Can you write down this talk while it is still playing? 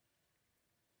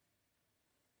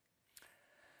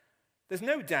There's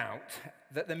no doubt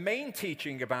that the main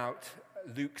teaching about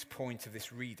Luke's point of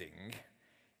this reading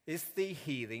is the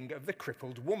healing of the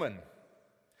crippled woman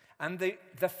and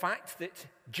the fact that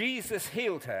Jesus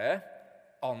healed her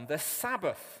on the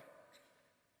Sabbath.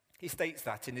 He states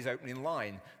that in his opening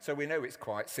line, so we know it's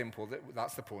quite simple that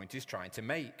that's the point he's trying to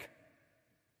make.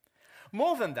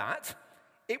 More than that,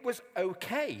 it was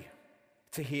okay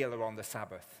to heal her on the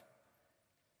Sabbath.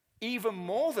 Even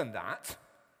more than that,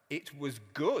 it was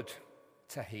good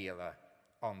to heal her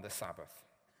on the Sabbath.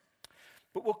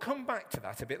 But we'll come back to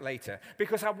that a bit later,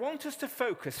 because I want us to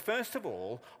focus, first of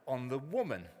all, on the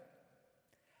woman.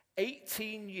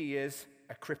 18 years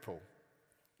a cripple,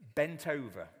 bent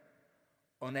over,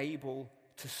 unable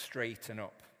to straighten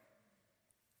up.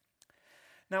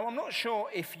 Now, I'm not sure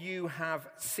if you have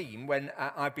seen when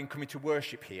I've been coming to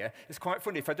worship here. It's quite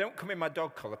funny. If I don't come in my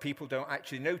dog collar, people don't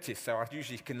actually notice, so I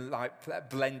usually can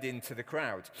blend into the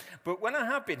crowd. But when I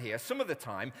have been here, some of the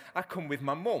time, I come with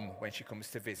my mum when she comes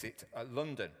to visit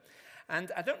London. And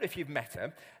I don't know if you've met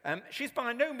her. She's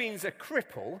by no means a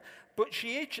cripple, but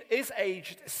she is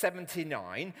aged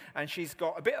 79, and she's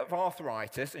got a bit of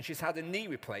arthritis, and she's had a knee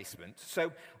replacement.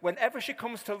 So whenever she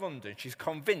comes to London, she's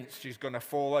convinced she's going to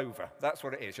fall over. That's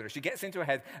what it is. She gets into her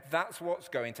head, that's what's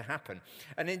going to happen.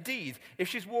 And indeed, if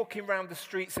she's walking around the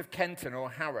streets of Kenton or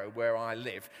Harrow, where I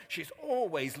live, she's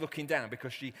always looking down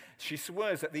because she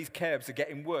swears that these curbs are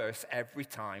getting worse every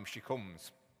time she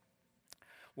comes.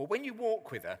 Well, when you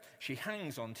walk with her, she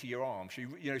hangs onto your arm.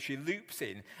 She loops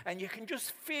in, and you can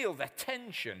just feel the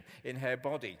tension in her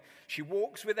body. She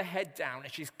walks with her head down,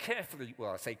 and she's carefully,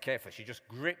 well, I say carefully, she just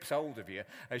grips hold of you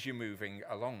as you're moving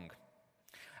along.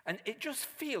 And it just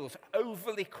feels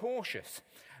overly cautious,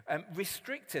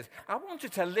 restricted. I want her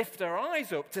to lift her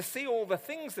eyes up to see all the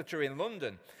things that are in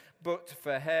London. But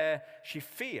for her, she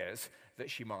fears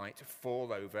that she might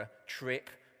fall over, trip,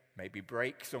 maybe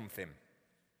break something.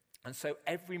 And so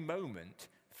every moment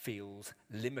feels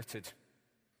limited.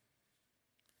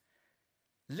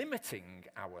 Limiting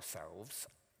ourselves,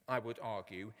 I would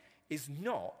argue, is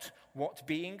not what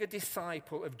being a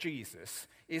disciple of Jesus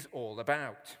is all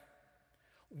about.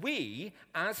 We,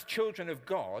 as children of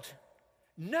God,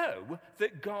 know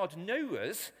that God knew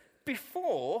us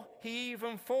before he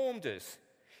even formed us.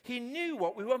 He knew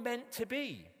what we were meant to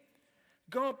be.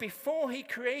 God, before he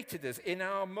created us in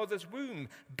our mother's womb,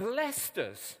 blessed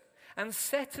us and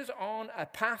set us on a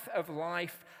path of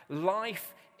life,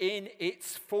 life in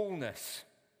its fullness.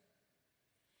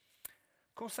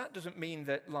 Of course, that doesn't mean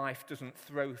that life doesn't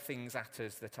throw things at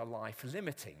us that are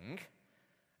life-limiting.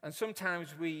 And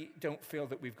sometimes we don't feel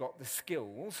that we've got the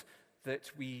skills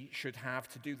that we should have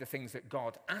to do the things that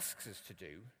God asks us to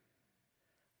do.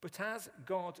 But as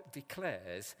God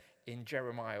declares in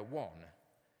Jeremiah 1,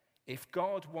 if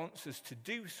God wants us to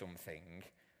do something,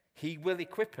 he will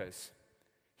equip us.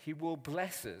 He will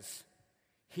bless us.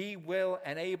 He will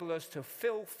enable us to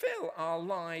fulfill our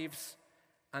lives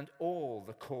and all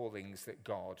the callings that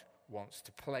God wants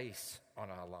to place on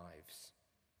our lives.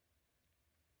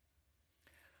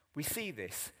 We see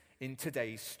this in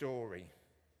today's story.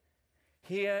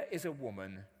 Here is a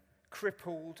woman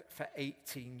crippled for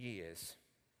 18 years.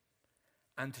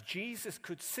 And Jesus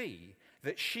could see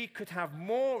that she could have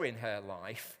more in her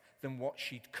life than what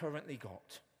she'd currently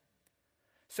got.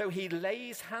 So he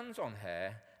lays hands on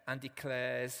her and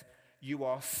declares, "You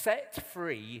are set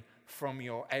free from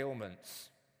your ailments."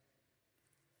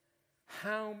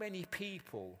 How many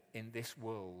people in this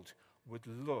world would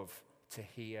love to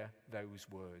hear those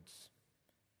words?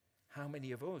 How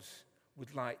many of us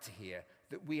would like to hear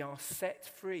that we are set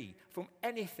free from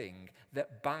anything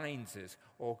that binds us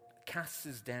or casts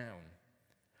us down?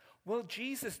 Well,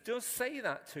 Jesus does say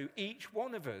that to each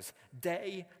one of us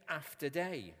day after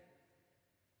day.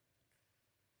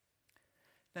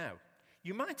 Now,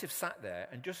 you might have sat there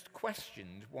and just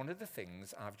questioned one of the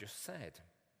things I've just said.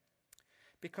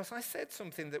 Because I said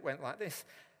something that went like this: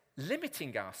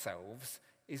 limiting ourselves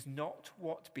is not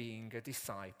what being a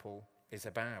disciple is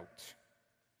about.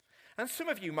 And some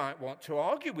of you might want to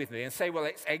argue with me and say, well,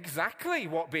 it's exactly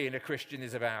what being a Christian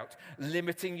is about,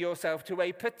 limiting yourself to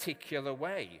a particular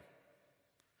way.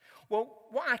 Well,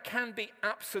 what I can be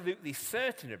absolutely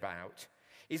certain about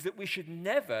is that we should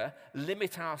never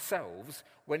limit ourselves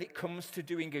when it comes to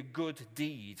doing a good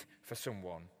deed for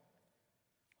someone.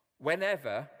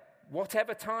 Whenever,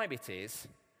 whatever time it is,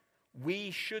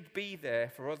 we should be there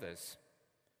for others.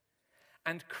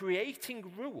 And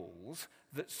creating rules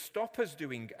that stop us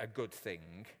doing a good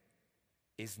thing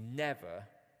is never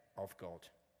of God.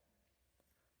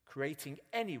 Creating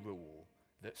any rule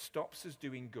that stops us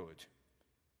doing good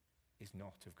is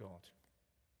not of God.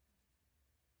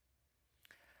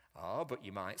 Ah, but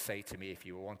you might say to me if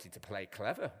you were wanting to play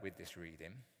clever with this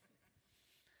reading,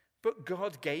 but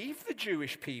God gave the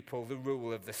Jewish people the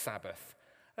rule of the Sabbath.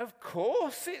 Of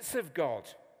course it's of God.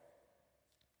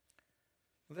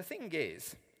 Well, the thing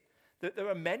is that there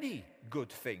are many good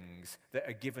things that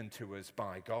are given to us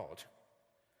by God,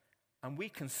 and we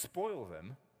can spoil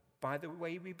them by the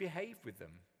way we behave with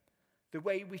them, the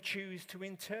way we choose to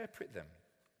interpret them.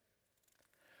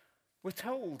 We're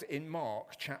told in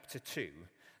Mark chapter 2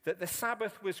 that the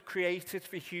Sabbath was created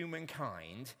for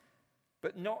humankind,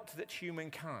 but not that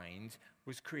humankind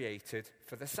was created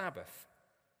for the Sabbath.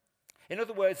 In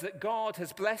other words, that God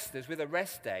has blessed us with a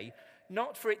rest day,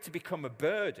 not for it to become a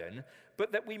burden,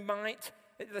 but that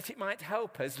it might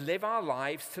help us live our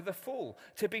lives to the full,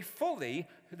 to be fully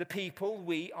the people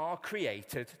we are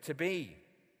created to be.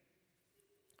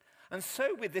 And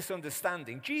so with this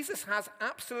understanding, Jesus has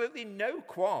absolutely no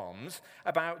qualms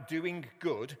about doing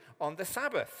good on the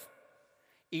Sabbath,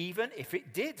 even if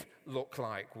it did look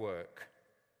like work.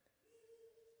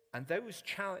 And those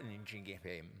challenging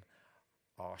him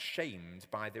are shamed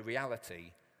by the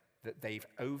reality that they've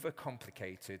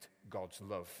overcomplicated God's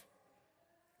love,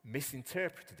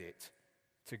 misinterpreted it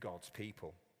to God's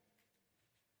people.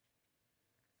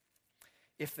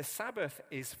 If the Sabbath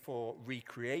is for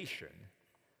recreation,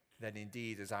 then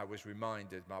indeed, as I was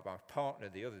reminded by my partner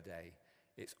the other day,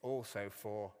 it's also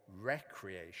for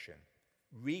recreation.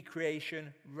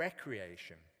 Recreation,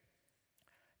 recreation.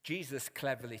 Jesus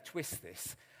cleverly twists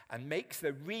this and makes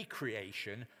the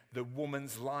recreation the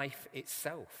woman's life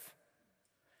itself.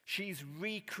 She's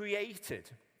recreated.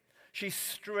 She's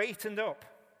straightened up.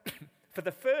 For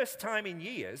the first time in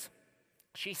years,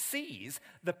 she sees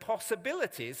the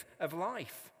possibilities of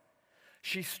life.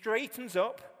 She straightens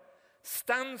up,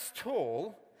 stands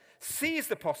tall, sees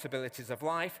the possibilities of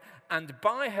life, and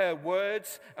by her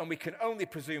words, and we can only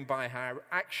presume by her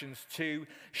actions too,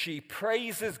 she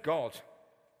praises God.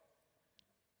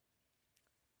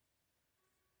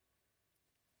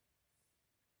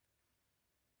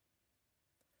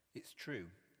 It's true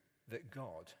that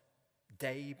God,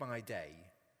 day by day,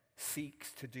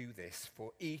 seeks to do this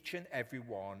for each and every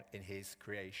one in his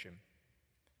creation.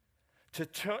 To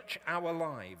touch our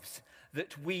lives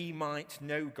that we might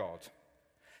know God,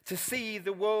 to see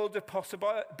the world of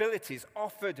possibilities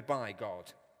offered by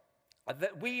God,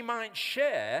 that we might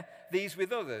share these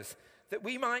with others, that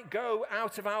we might go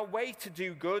out of our way to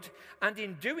do good, and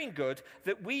in doing good,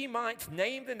 that we might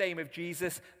name the name of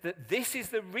Jesus, that this is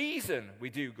the reason we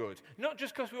do good. Not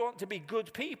just because we want to be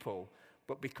good people,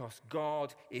 but because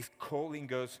God is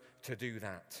calling us to do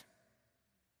that.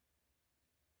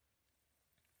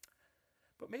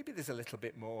 But maybe there's a little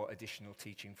bit more additional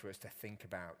teaching for us to think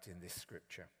about in this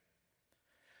scripture.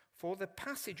 For the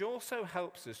passage also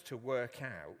helps us to work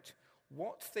out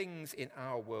what things in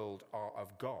our world are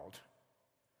of God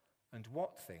and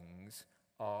what things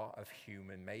are of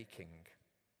human making.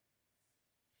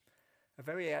 A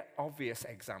very obvious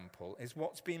example is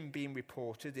what's been being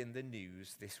reported in the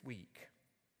news this week.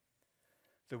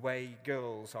 The way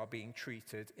girls are being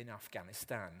treated in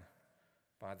Afghanistan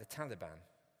by the Taliban.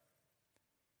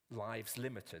 Lives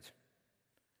limited,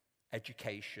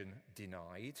 education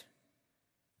denied,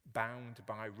 bound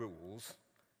by rules,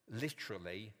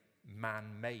 literally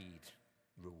man-made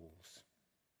rules.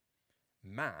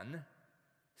 Man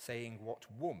saying what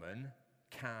woman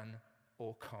can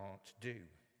or can't do.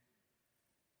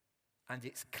 And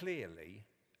it's clearly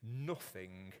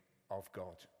nothing of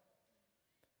God.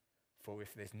 For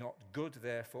if there's not good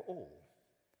there for all,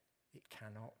 it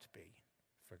cannot be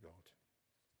for God.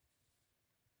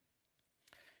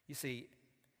 You see,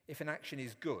 if an action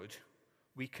is good,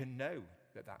 we can know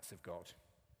that that's of God.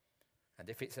 And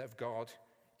if it's of God,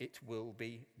 it will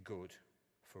be good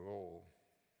for all.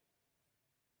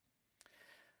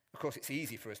 Of course, it's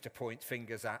easy for us to point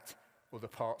fingers at other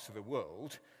parts of the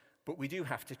world, but we do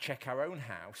have to check our own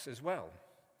house as well.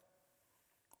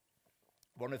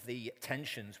 One of the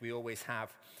tensions we always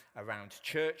have around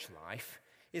church life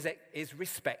is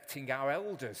respecting our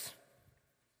elders,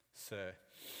 sir.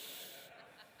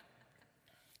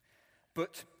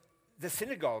 But the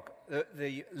synagogue,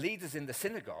 the leaders in the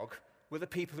synagogue were the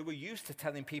people who were used to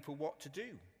telling people what to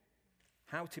do,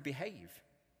 how to behave.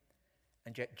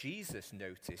 And yet Jesus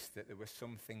noticed that there was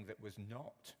something that was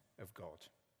not of God.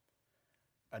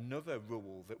 Another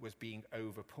rule that was being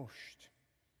overpushed.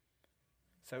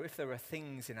 So if there are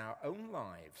things in our own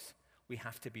lives, we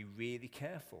have to be really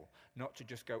careful not to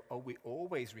just go, oh, we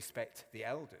always respect the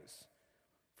elders.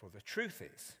 For the truth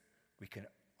is, we can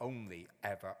only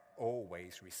ever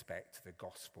always respect the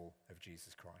gospel of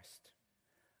Jesus Christ.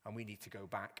 And we need to go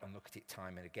back and look at it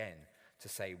time and again to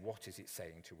say, what is it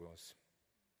saying to us?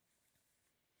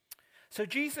 So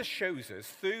Jesus shows us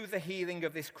through the healing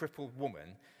of this crippled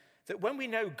woman that when we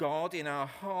know God in our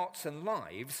hearts and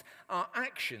lives, our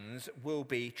actions will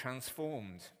be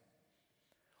transformed.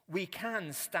 We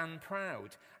can stand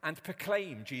proud and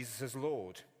proclaim Jesus as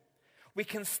Lord. We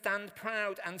can stand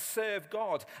proud and serve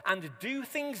God and do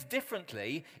things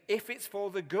differently if it's for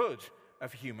the good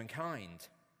of humankind.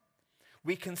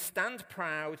 We can stand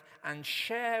proud and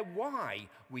share why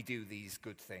we do these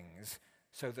good things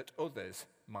so that others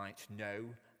might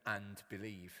know and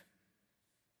believe.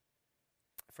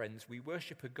 Friends, we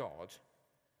worship a God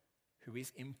who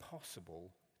is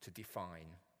impossible to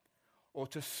define or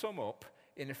to sum up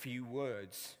in a few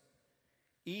words.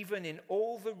 Even in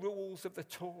all the rules of the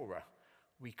Torah,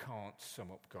 we can't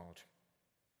sum up God.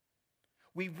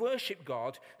 We worship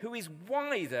God who is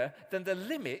wider than the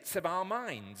limits of our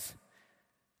minds.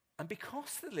 And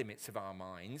because the limits of our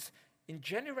minds, in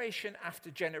generation after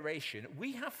generation,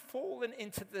 we have fallen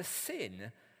into the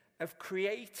sin of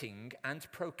creating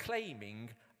and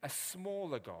proclaiming a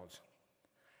smaller God,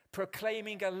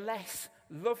 proclaiming a less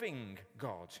loving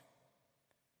God.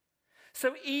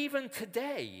 So even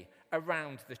today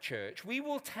around the church, we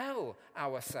will tell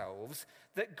ourselves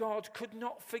that God could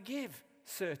not forgive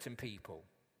certain people,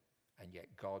 and yet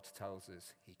God tells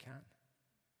us he can.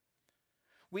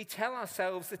 We tell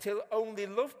ourselves that he'll only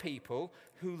love people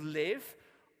who live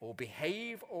or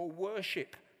behave or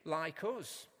worship like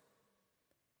us,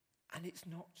 and it's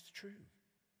not true.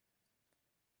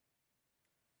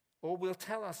 Or we'll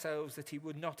tell ourselves that he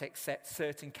would not accept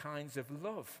certain kinds of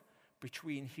love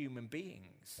between human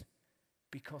beings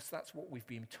because that's what we've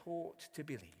been taught to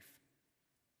believe.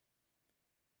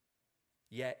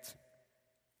 Yet,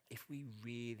 if we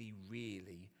really,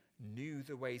 really knew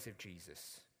the ways of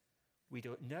Jesus, we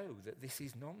don't know that this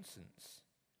is nonsense.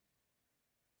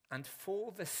 And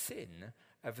for the sin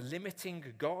of limiting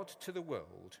God to the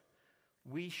world,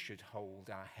 we should hold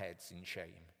our heads in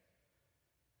shame.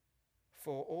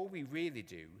 For all we really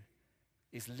do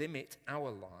is limit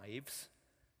our lives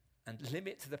and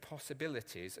limit the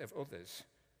possibilities of others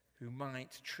who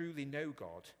might truly know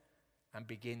God and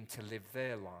begin to live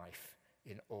their life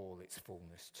in all its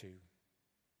fullness too.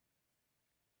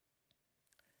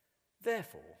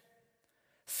 Therefore,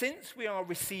 since we are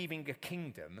receiving a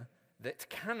kingdom that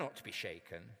cannot be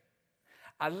shaken,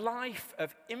 a life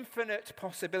of infinite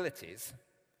possibilities,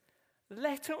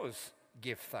 let us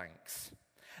give thanks.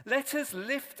 Let us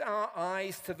lift our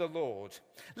eyes to the Lord.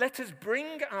 Let us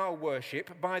bring our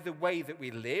worship by the way that we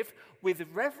live with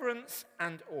reverence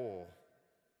and awe.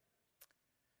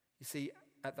 You see,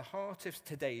 at the heart of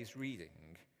today's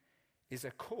reading is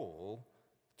a call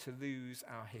to lose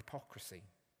our hypocrisy,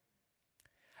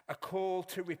 a call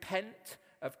to repent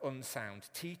of unsound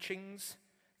teachings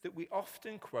that we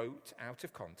often quote out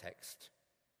of context,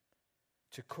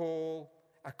 a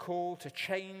call to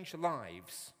change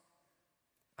lives,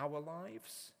 our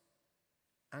lives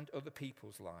and other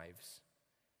people's lives,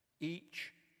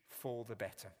 each for the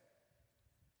better.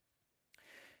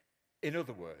 In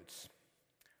other words,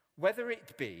 whether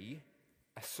it be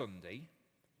a Sunday,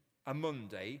 a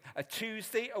Monday, a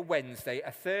Tuesday, a Wednesday,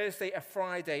 a Thursday, a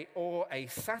Friday, or a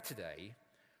Saturday,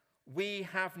 we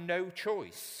have no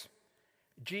choice.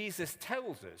 Jesus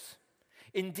tells us.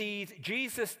 Indeed,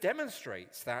 Jesus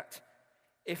demonstrates that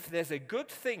if there's a good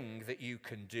thing that you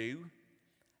can do,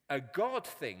 a God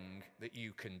thing that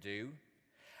you can do,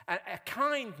 a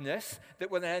kindness that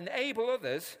will enable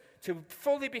others to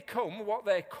fully become what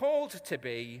they're called to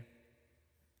be,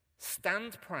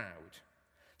 stand proud,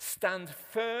 stand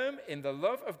firm in the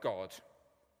love of God,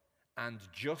 and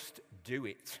just do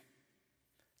it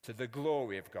to the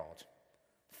glory of God,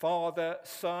 Father,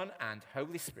 Son, and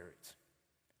Holy Spirit.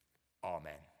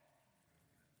 Amen.